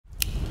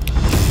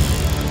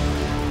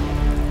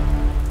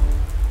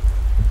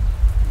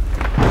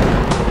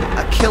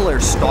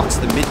killer stalks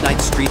the midnight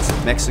streets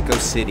of Mexico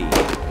City,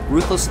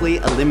 ruthlessly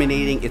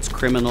eliminating its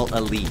criminal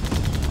elite.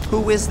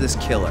 Who is this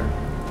killer?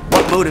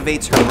 What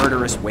motivates her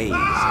murderous ways?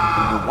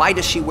 And why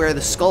does she wear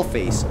the skull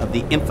face of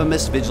the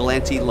infamous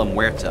vigilante La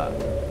Muerta?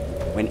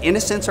 When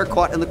innocents are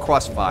caught in the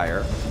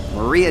crossfire,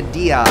 Maria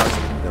Diaz,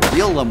 the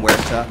real La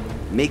Muerta,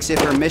 makes it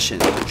her mission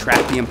to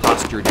track the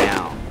imposter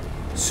down.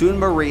 Soon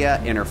Maria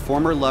and her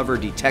former lover,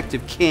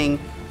 Detective King,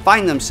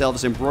 find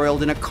themselves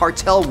embroiled in a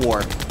cartel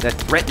war that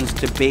threatens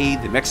to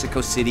bathe Mexico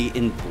City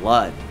in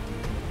blood.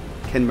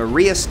 Can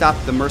Maria stop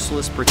the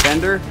merciless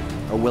pretender,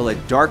 or will a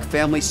dark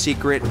family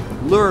secret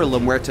lure La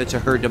Muerta to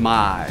her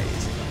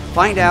demise?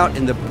 Find out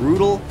in the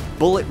brutal,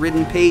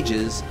 bullet-ridden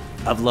pages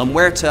of La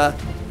Muerta,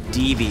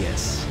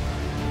 Devious.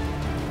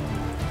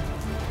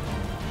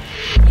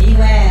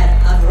 Beware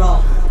of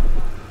rock.